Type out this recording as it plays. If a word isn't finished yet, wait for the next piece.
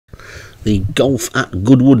The Golf at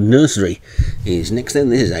Goodwood Nursery is next then.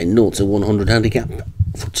 This is a 0 to 100 handicap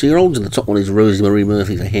for 2-year-olds, and the top one is Rosie Marie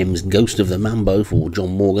Murphy for Hems, Ghost of the Mambo for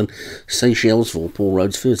John Morgan, Seychelles for Paul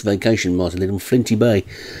Rhodes, First Vacation Martin Liddon, Flinty Bay,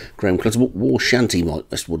 Graham Clutterbuck, War Shanty Mike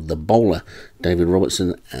Westwood, The Bowler David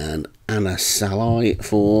Robertson, and Anna Salai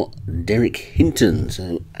for Derek Hinton.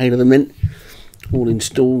 So 8 of them then, all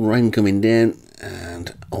installed, rain coming down,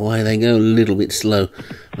 and away they go, a little bit slow.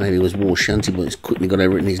 Maybe it was War Shanty, but it's quickly got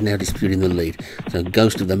over it and is now disputing the lead. So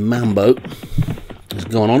Ghost of the Mambo has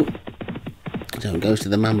gone on. So Ghost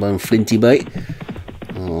of the Mambo and Flinty Bay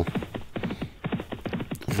are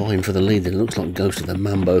vying for the lead. It looks like Ghost of the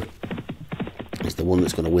Mambo is the one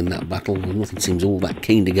that's going to win that battle. Nothing seems all that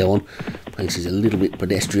keen to go on. Pace is a little bit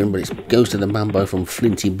pedestrian, but it's Ghost of the Mambo from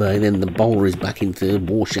Flinty Bay. Then the Bowler is back in third.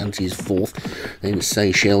 War Shanty is fourth. Then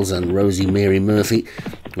Seychelles and Rosie Mary Murphy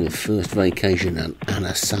with First Vacation and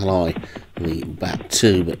Anna Salai the back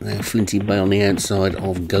two. But now Flinty Bay on the outside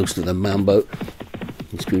of Ghost of the Mambo.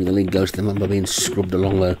 Disputing the lead, Ghost of the Mambo being scrubbed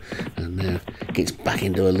along though, and now gets back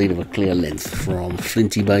into a lead of a clear length from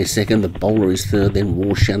Flinty Bay second. The Bowler is third, then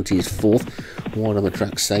War Shanty is fourth. Wide on the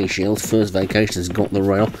track, Seychelles. First Vacation has got the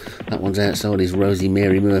rail. That one's outside is Rosie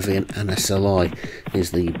Mary Murphy, and Anna Salai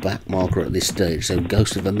is the back marker at this stage. So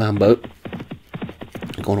Ghost of the Mambo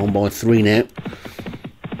gone on by 3 now.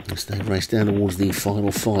 As they race down towards the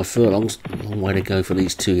final 5 furlongs. A long way to go for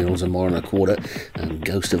these 2-year-olds, a mile and a quarter. And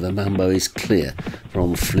Ghost of the Mambo is clear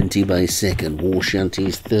from Flinty Bay second. War Shanty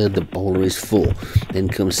is third. The Bowler is 4. Then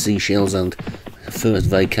comes Seychelles and First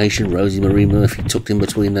Vacation. Rosie Marie Murphy tucked in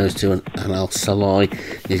between those two, and Anna Salai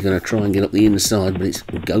is going to try and get up the inside, but it's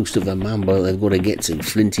Ghost of the Mambo they've got to get to.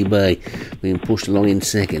 Flinty Bay being pushed along in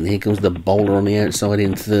second. Here comes the Bowler on the outside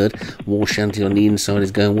in third. War Shanty on the inside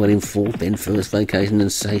is going well in fourth. Then First Vacation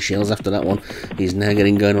and Seychelles after that one is now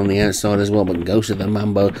getting going on the outside as well, but Ghost of the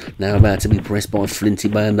Mambo now about to be pressed by Flinty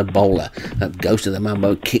Bay and the Bowler. Ghost of the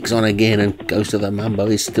Mambo kicks on again, and Ghost of the Mambo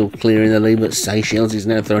is still clearing the lead, but Seychelles is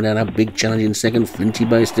now throwing down a big challenge in second. Flinty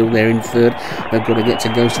Bay still there in third. They've got to get to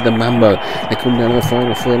Ghost of the Mambo. They come down to the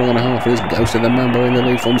final furlong and a half. There's Ghost of the Mambo in the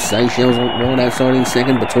lead from Seychelles right outside in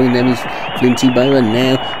second. Between them is Flinty Bay, and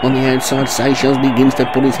now on the outside Seychelles begins to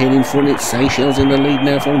put his head in front. It's Seychelles in the lead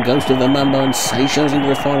now from Ghost of the Mambo, and Seychelles into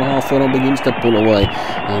the final half furlong begins to pull away.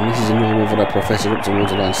 And this is another one for the Professor up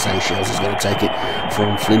towards the line. Seychelles is going to take it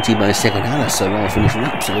from Flinty Bay second. Anna Salai finished from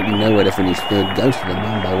absolutely nowhere to finish third. Ghost of the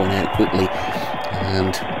Mambo went out quickly,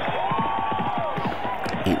 and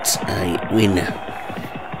it's a win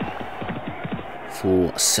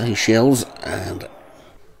for Seychelles, and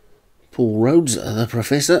Paul Rhodes, the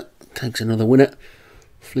Professor, takes another winner.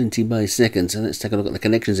 Flinty Bay second. So let's take a look at the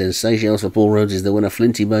connections then. Seychelles for Paul Rhodes is the winner.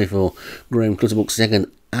 Flinty Bay for Graham Clutterbuck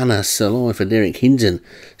second. Anna Salai for Derek Hinton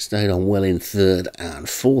stayed on well in third, and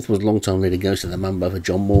fourth was long time leader Ghost of the Mambo for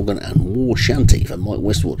John Morgan, and War Shanty for Mike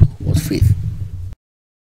Westwood was fifth.